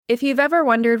If you've ever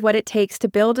wondered what it takes to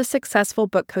build a successful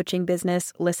book coaching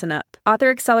business, listen up. Author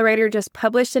Accelerator just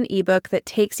published an ebook that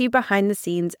takes you behind the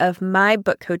scenes of my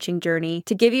book coaching journey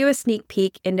to give you a sneak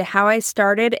peek into how I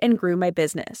started and grew my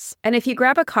business. And if you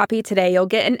grab a copy today, you'll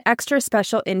get an extra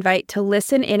special invite to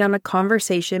listen in on a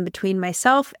conversation between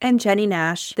myself and Jenny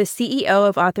Nash, the CEO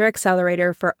of Author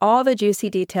Accelerator, for all the juicy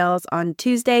details on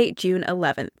Tuesday, June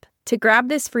 11th. To grab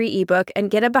this free ebook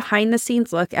and get a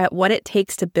behind-the-scenes look at what it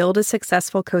takes to build a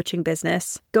successful coaching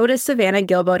business, go to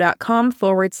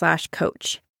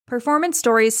savannahgilbo.com/coach. Performance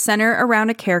stories center around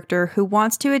a character who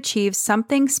wants to achieve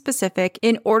something specific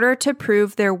in order to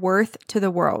prove their worth to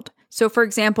the world. So, for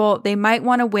example, they might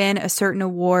want to win a certain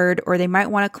award, or they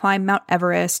might want to climb Mount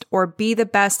Everest, or be the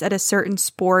best at a certain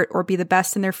sport, or be the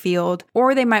best in their field,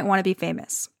 or they might want to be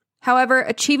famous. However,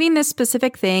 achieving this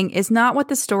specific thing is not what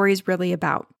the story is really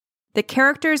about. The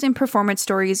characters in performance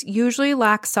stories usually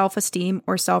lack self-esteem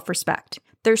or self-respect.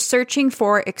 They're searching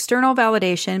for external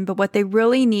validation, but what they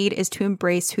really need is to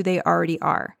embrace who they already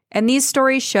are. And these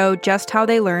stories show just how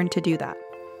they learn to do that.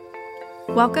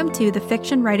 Welcome to the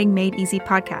Fiction Writing Made Easy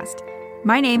podcast.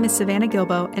 My name is Savannah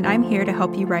Gilbo, and I'm here to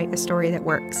help you write a story that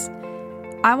works.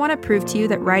 I want to prove to you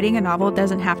that writing a novel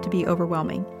doesn't have to be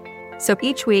overwhelming. So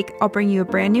each week, I'll bring you a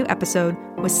brand new episode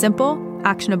with simple,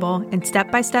 actionable, and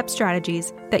step-by-step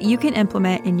strategies that you can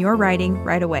implement in your writing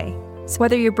right away. So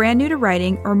whether you're brand new to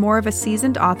writing or more of a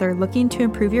seasoned author looking to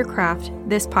improve your craft,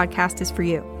 this podcast is for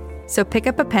you. So pick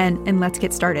up a pen and let's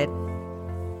get started.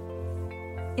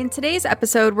 In today's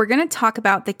episode, we're going to talk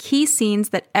about the key scenes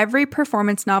that every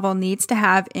performance novel needs to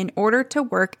have in order to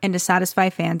work and to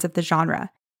satisfy fans of the genre.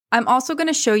 I'm also going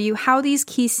to show you how these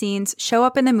key scenes show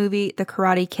up in the movie The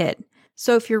Karate Kid.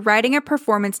 So if you're writing a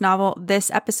performance novel, this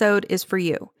episode is for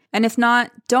you. And if not,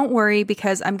 don't worry,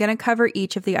 because I'm going to cover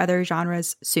each of the other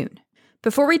genres soon.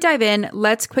 Before we dive in,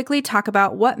 let's quickly talk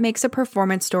about what makes a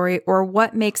performance story, or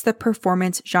what makes the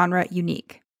performance genre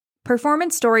unique.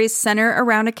 Performance stories center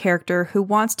around a character who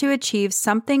wants to achieve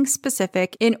something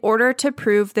specific in order to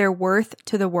prove their worth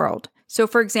to the world. So,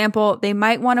 for example, they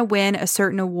might want to win a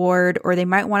certain award, or they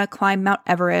might want to climb Mount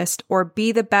Everest, or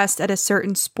be the best at a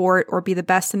certain sport, or be the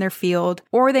best in their field,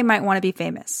 or they might want to be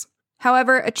famous.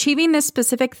 However, achieving this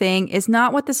specific thing is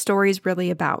not what the story is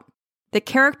really about. The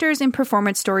characters in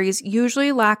performance stories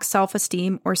usually lack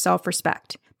self-esteem or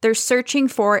self-respect. They're searching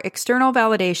for external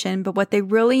validation, but what they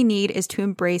really need is to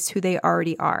embrace who they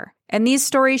already are. And these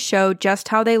stories show just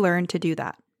how they learn to do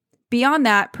that. Beyond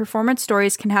that, performance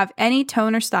stories can have any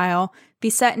tone or style, be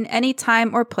set in any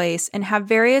time or place, and have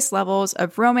various levels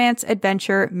of romance,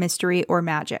 adventure, mystery, or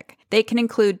magic. They can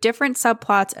include different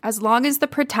subplots as long as the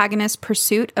protagonist's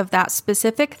pursuit of that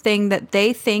specific thing that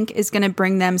they think is going to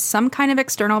bring them some kind of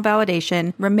external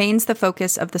validation remains the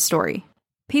focus of the story.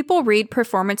 People read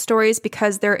performance stories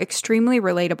because they're extremely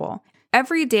relatable.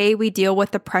 Every day we deal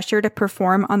with the pressure to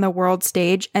perform on the world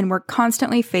stage, and we're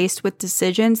constantly faced with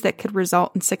decisions that could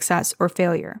result in success or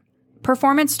failure.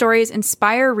 Performance stories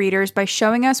inspire readers by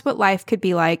showing us what life could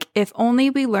be like if only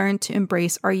we learned to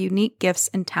embrace our unique gifts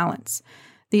and talents.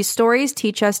 These stories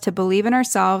teach us to believe in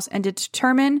ourselves and to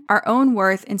determine our own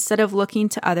worth instead of looking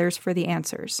to others for the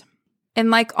answers. And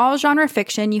like all genre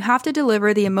fiction, you have to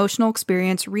deliver the emotional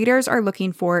experience readers are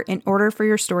looking for in order for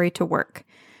your story to work.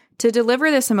 To deliver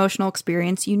this emotional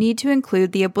experience, you need to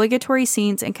include the obligatory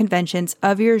scenes and conventions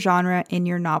of your genre in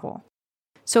your novel.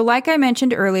 So like I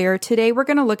mentioned earlier, today we're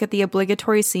going to look at the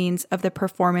obligatory scenes of the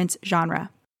performance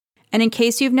genre. And in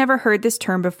case you've never heard this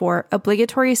term before,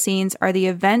 obligatory scenes are the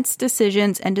events,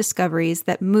 decisions, and discoveries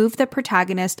that move the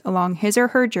protagonist along his or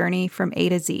her journey from A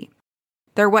to Z.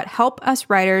 They're what help us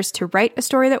writers to write a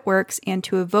story that works and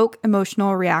to evoke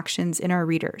emotional reactions in our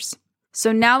readers.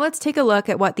 So now let's take a look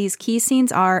at what these key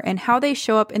scenes are and how they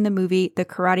show up in the movie The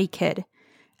Karate Kid.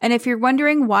 And if you're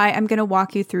wondering why I'm going to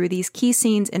walk you through these key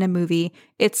scenes in a movie,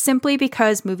 it's simply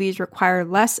because movies require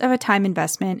less of a time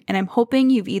investment, and I'm hoping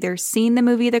you've either seen the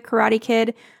movie The Karate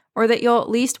Kid or that you'll at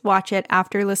least watch it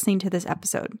after listening to this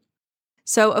episode.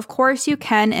 So of course you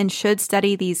can and should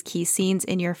study these key scenes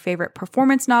in your favorite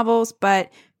performance novels, but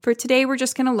for today we're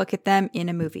just going to look at them in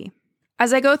a movie.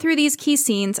 As I go through these key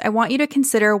scenes, I want you to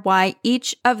consider why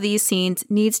each of these scenes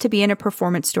needs to be in a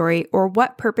performance story, or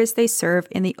what purpose they serve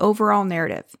in the overall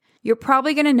narrative. You're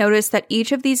probably going to notice that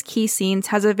each of these key scenes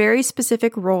has a very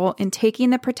specific role in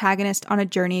taking the protagonist on a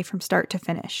journey from start to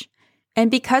finish. And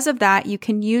because of that, you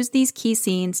can use these key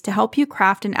scenes to help you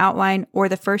craft an outline or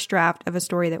the first draft of a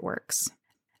story that works.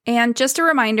 And just a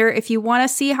reminder, if you want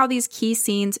to see how these key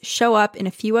scenes show up in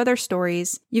a few other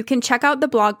stories, you can check out the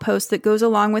blog post that goes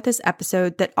along with this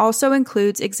episode that also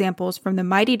includes examples from The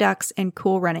Mighty Ducks and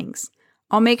Cool Runnings.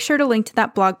 I'll make sure to link to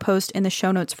that blog post in the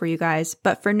show notes for you guys.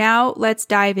 But for now, let's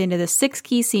dive into the 6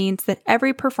 key scenes that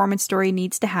every performance story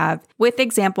needs to have with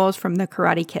examples from The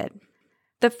Karate Kid.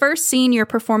 The first scene your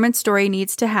performance story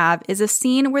needs to have is a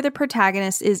scene where the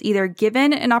protagonist is either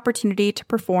given an opportunity to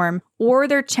perform or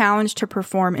they're challenged to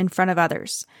perform in front of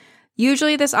others.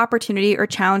 Usually this opportunity or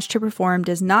challenge to perform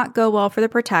does not go well for the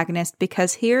protagonist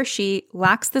because he or she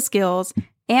lacks the skills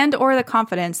and or the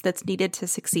confidence that's needed to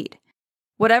succeed.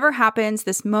 Whatever happens,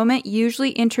 this moment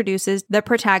usually introduces the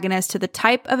protagonist to the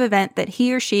type of event that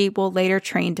he or she will later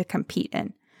train to compete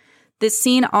in. This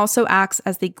scene also acts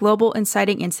as the global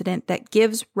inciting incident that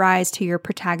gives rise to your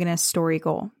protagonist's story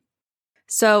goal.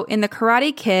 So in The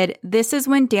Karate Kid, this is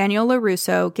when Daniel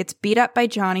LaRusso gets beat up by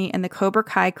Johnny and the Cobra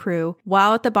Kai crew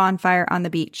while at the bonfire on the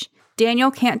beach.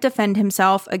 Daniel can't defend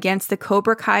himself against the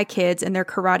Cobra Kai kids and their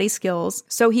karate skills,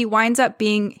 so he winds up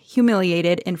being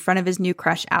humiliated in front of his new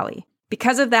crush, Allie.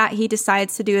 Because of that, he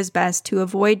decides to do his best to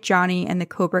avoid Johnny and the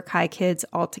Cobra Kai kids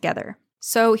altogether.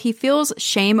 So he feels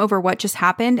shame over what just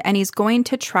happened, and he's going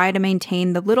to try to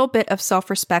maintain the little bit of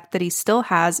self-respect that he still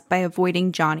has by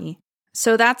avoiding Johnny.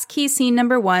 So that's key scene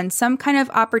number 1, some kind of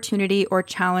opportunity or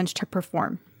challenge to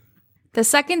perform. The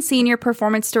second scene your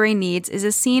performance story needs is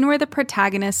a scene where the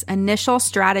protagonist's initial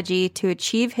strategy to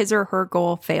achieve his or her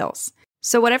goal fails.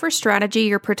 So whatever strategy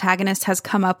your protagonist has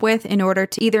come up with in order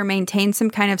to either maintain some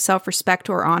kind of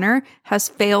self-respect or honor has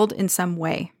failed in some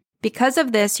way. Because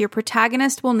of this, your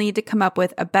protagonist will need to come up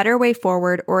with a better way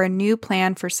forward or a new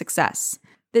plan for success.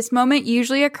 This moment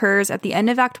usually occurs at the end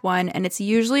of Act 1, and it's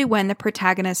usually when the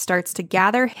protagonist starts to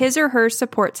gather his or her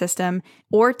support system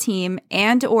or team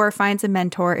and or finds a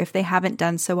mentor if they haven't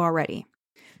done so already.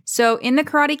 So in The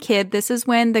Karate Kid, this is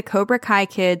when the Cobra Kai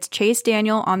kids chase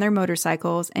Daniel on their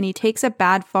motorcycles and he takes a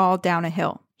bad fall down a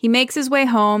hill. He makes his way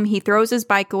home, he throws his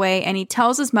bike away, and he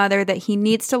tells his mother that he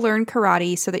needs to learn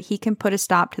karate so that he can put a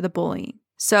stop to the bullying.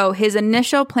 So his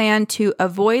initial plan to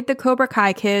avoid the Cobra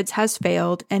Kai kids has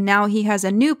failed, and now he has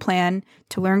a new plan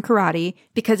to learn karate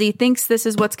because he thinks this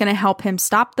is what's going to help him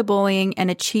stop the bullying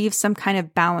and achieve some kind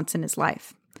of balance in his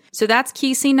life. So that's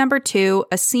key scene number 2,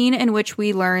 a scene in which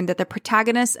we learn that the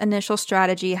protagonist's initial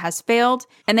strategy has failed,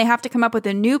 and they have to come up with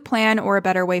a new plan or a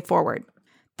better way forward.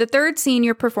 The third scene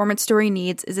your performance story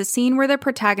needs is a scene where the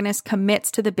protagonist commits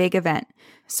to the big event.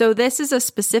 So this is a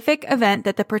specific event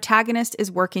that the protagonist is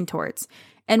working towards,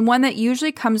 and one that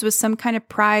usually comes with some kind of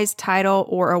prize, title,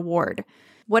 or award.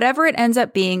 Whatever it ends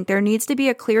up being, there needs to be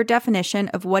a clear definition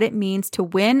of what it means to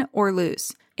win or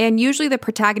lose. And usually the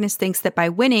protagonist thinks that by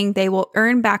winning, they will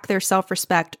earn back their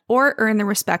self-respect or earn the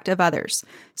respect of others.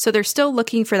 So they're still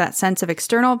looking for that sense of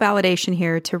external validation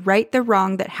here to right the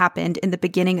wrong that happened in the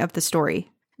beginning of the story.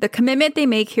 The commitment they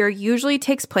make here usually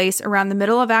takes place around the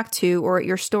middle of Act 2 or at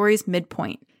your story's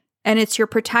midpoint. And it's your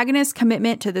protagonist's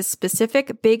commitment to this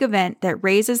specific big event that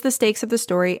raises the stakes of the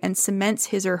story and cements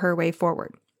his or her way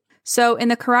forward. So in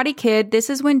The Karate Kid, this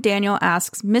is when Daniel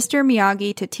asks Mr.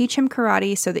 Miyagi to teach him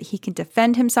karate so that he can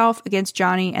defend himself against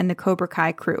Johnny and the Cobra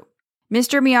Kai crew.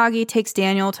 Mr. Miyagi takes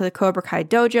Daniel to the Cobra Kai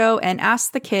dojo and asks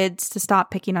the kids to stop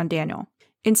picking on Daniel.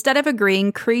 Instead of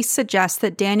agreeing, Kreese suggests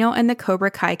that Daniel and the Cobra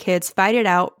Kai kids fight it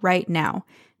out right now.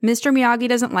 Mr. Miyagi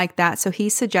doesn't like that, so he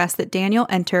suggests that Daniel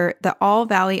enter the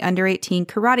All-Valley Under-18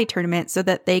 karate tournament so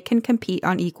that they can compete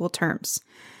on equal terms.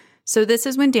 So this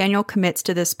is when Daniel commits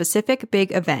to this specific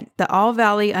big event, the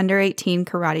All-Valley Under-18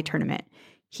 karate tournament.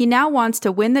 He now wants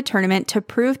to win the tournament to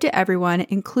prove to everyone,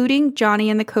 including Johnny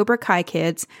and the Cobra Kai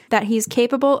kids, that he's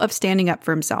capable of standing up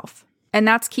for himself. And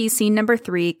that's key scene number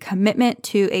 3, commitment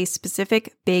to a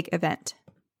specific big event.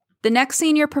 The next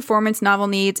scene your performance novel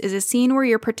needs is a scene where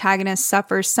your protagonist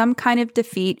suffers some kind of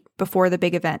defeat before the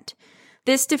big event.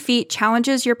 This defeat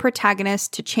challenges your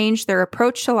protagonist to change their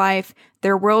approach to life,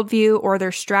 their worldview, or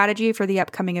their strategy for the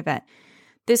upcoming event.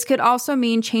 This could also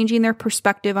mean changing their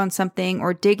perspective on something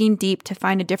or digging deep to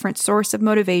find a different source of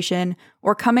motivation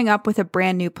or coming up with a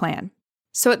brand new plan.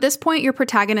 So at this point, your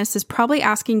protagonist is probably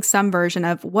asking some version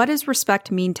of, what does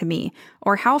respect mean to me?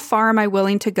 Or how far am I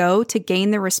willing to go to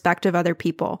gain the respect of other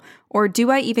people? Or do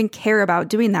I even care about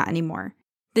doing that anymore?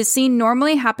 This scene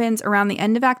normally happens around the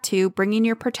end of Act 2, bringing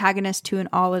your protagonist to an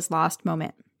all is lost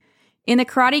moment. In The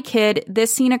Karate Kid,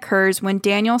 this scene occurs when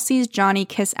Daniel sees Johnny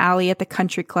kiss Allie at the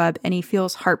country club and he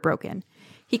feels heartbroken.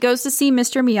 He goes to see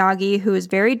Mr. Miyagi, who is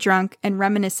very drunk and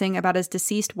reminiscing about his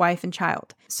deceased wife and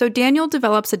child. So Daniel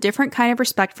develops a different kind of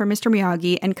respect for Mr.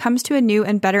 Miyagi and comes to a new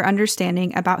and better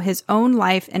understanding about his own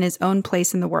life and his own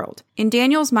place in the world. In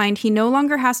Daniel's mind, he no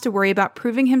longer has to worry about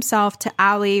proving himself to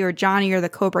Allie or Johnny or the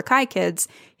Cobra Kai kids.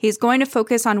 He's going to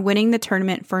focus on winning the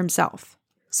tournament for himself.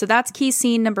 So that's key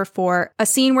scene number 4, a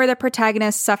scene where the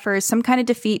protagonist suffers some kind of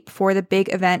defeat before the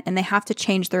big event and they have to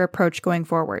change their approach going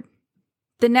forward.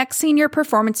 The next scene your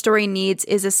performance story needs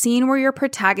is a scene where your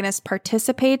protagonist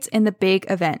participates in the big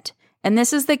event. And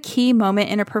this is the key moment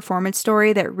in a performance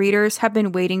story that readers have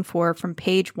been waiting for from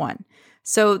page 1.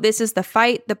 So this is the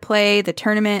fight, the play, the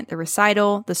tournament, the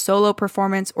recital, the solo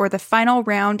performance, or the final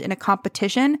round in a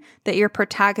competition that your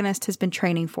protagonist has been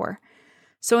training for.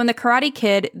 So in The Karate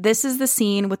Kid, this is the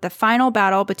scene with the final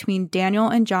battle between Daniel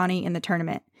and Johnny in the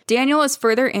tournament. Daniel is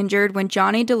further injured when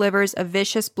Johnny delivers a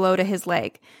vicious blow to his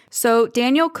leg. So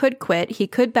Daniel could quit, he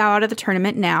could bow out of the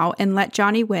tournament now and let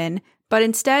Johnny win, but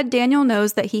instead Daniel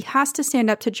knows that he has to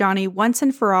stand up to Johnny once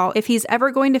and for all if he's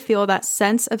ever going to feel that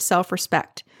sense of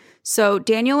self-respect. So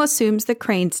Daniel assumes the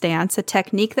crane stance, a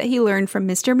technique that he learned from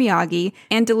Mr. Miyagi,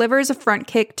 and delivers a front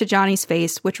kick to Johnny's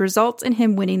face, which results in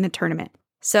him winning the tournament.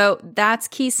 So that's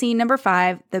key scene number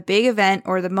 5, the big event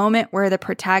or the moment where the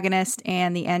protagonist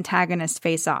and the antagonist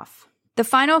face off. The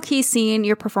final key scene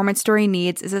your performance story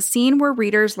needs is a scene where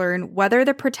readers learn whether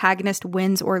the protagonist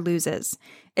wins or loses.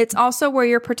 It's also where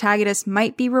your protagonist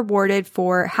might be rewarded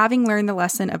for having learned the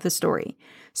lesson of the story.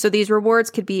 So these rewards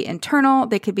could be internal,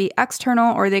 they could be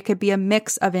external, or they could be a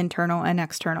mix of internal and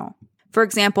external. For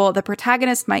example, the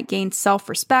protagonist might gain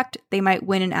self-respect, they might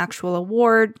win an actual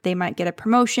award, they might get a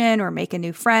promotion or make a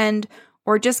new friend,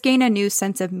 or just gain a new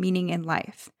sense of meaning in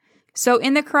life. So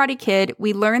in The Karate Kid,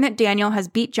 we learn that Daniel has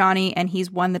beat Johnny and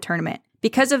he's won the tournament.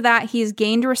 Because of that, he's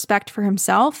gained respect for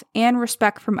himself and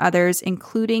respect from others,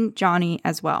 including Johnny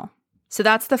as well. So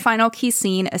that's the final key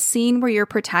scene, a scene where your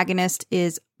protagonist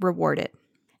is rewarded.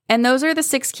 And those are the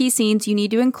 6 key scenes you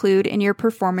need to include in your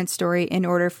performance story in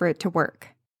order for it to work.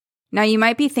 Now you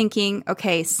might be thinking,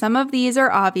 okay, some of these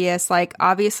are obvious, like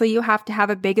obviously you have to have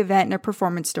a big event in a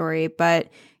performance story, but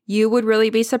you would really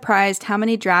be surprised how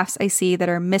many drafts I see that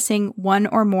are missing one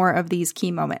or more of these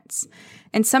key moments.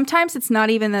 And sometimes it's not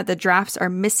even that the drafts are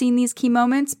missing these key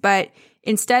moments, but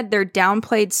instead they're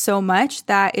downplayed so much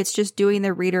that it's just doing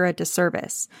the reader a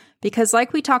disservice. Because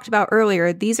like we talked about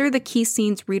earlier, these are the key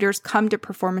scenes readers come to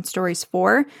performance stories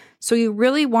for, so you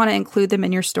really want to include them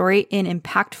in your story in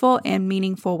impactful and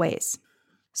meaningful ways.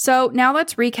 So now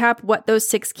let's recap what those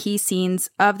 6 key scenes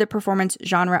of the performance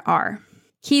genre are.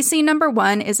 Key scene number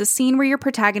 1 is a scene where your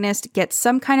protagonist gets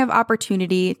some kind of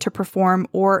opportunity to perform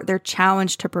or they're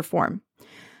challenged to perform.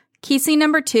 Key scene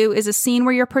number 2 is a scene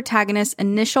where your protagonist's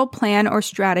initial plan or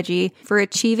strategy for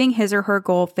achieving his or her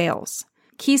goal fails.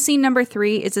 Key scene number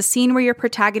 3 is a scene where your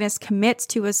protagonist commits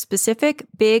to a specific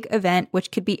big event, which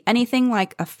could be anything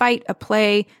like a fight, a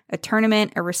play, a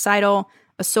tournament, a recital,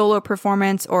 a solo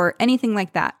performance, or anything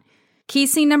like that. Key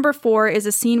scene number 4 is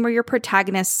a scene where your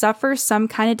protagonist suffers some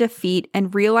kind of defeat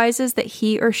and realizes that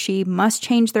he or she must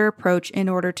change their approach in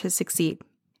order to succeed.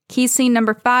 Key scene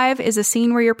number 5 is a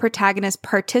scene where your protagonist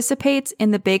participates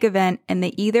in the big event and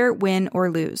they either win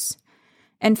or lose.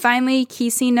 And finally, key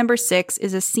scene number 6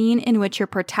 is a scene in which your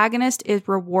protagonist is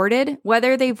rewarded,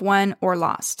 whether they've won or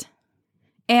lost.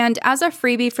 And as a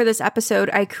freebie for this episode,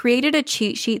 I created a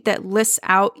cheat sheet that lists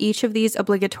out each of these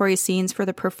obligatory scenes for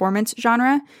the performance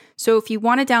genre. So if you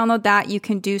want to download that, you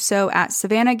can do so at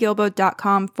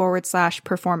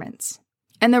savannahgilbo.com/performance.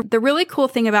 And the really cool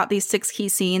thing about these 6 key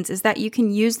scenes is that you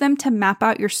can use them to map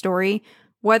out your story,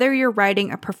 whether you're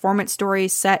writing a performance story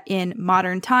set in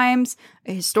modern times,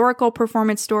 a historical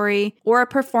performance story, or a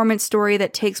performance story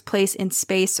that takes place in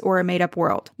space or a made-up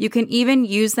world. You can even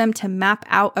use them to map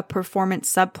out a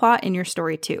performance subplot in your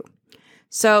story too.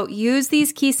 So use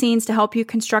these key scenes to help you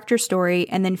construct your story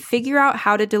and then figure out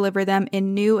how to deliver them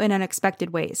in new and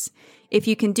unexpected ways. If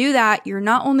you can do that, you're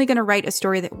not only going to write a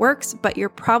story that works, but you're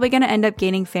probably going to end up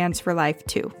gaining fans for life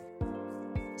too.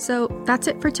 So that's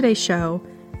it for today's show.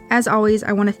 As always,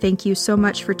 I want to thank you so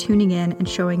much for tuning in and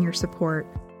showing your support.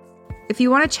 If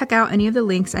you want to check out any of the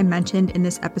links I mentioned in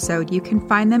this episode, you can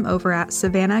find them over at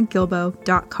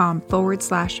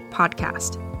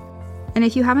savannahgilbo.com/podcast. And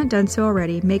if you haven't done so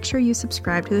already, make sure you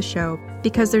subscribe to the show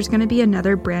because there's going to be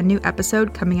another brand new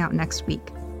episode coming out next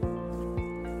week.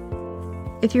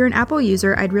 If you're an Apple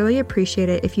user, I'd really appreciate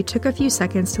it if you took a few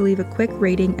seconds to leave a quick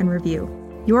rating and review.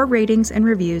 Your ratings and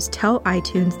reviews tell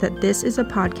iTunes that this is a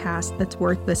podcast that's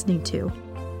worth listening to.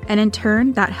 And in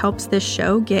turn, that helps this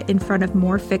show get in front of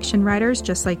more fiction writers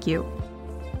just like you.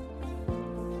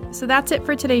 So that's it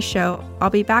for today's show. I'll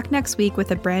be back next week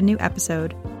with a brand new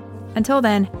episode. Until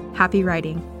then, happy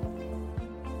writing.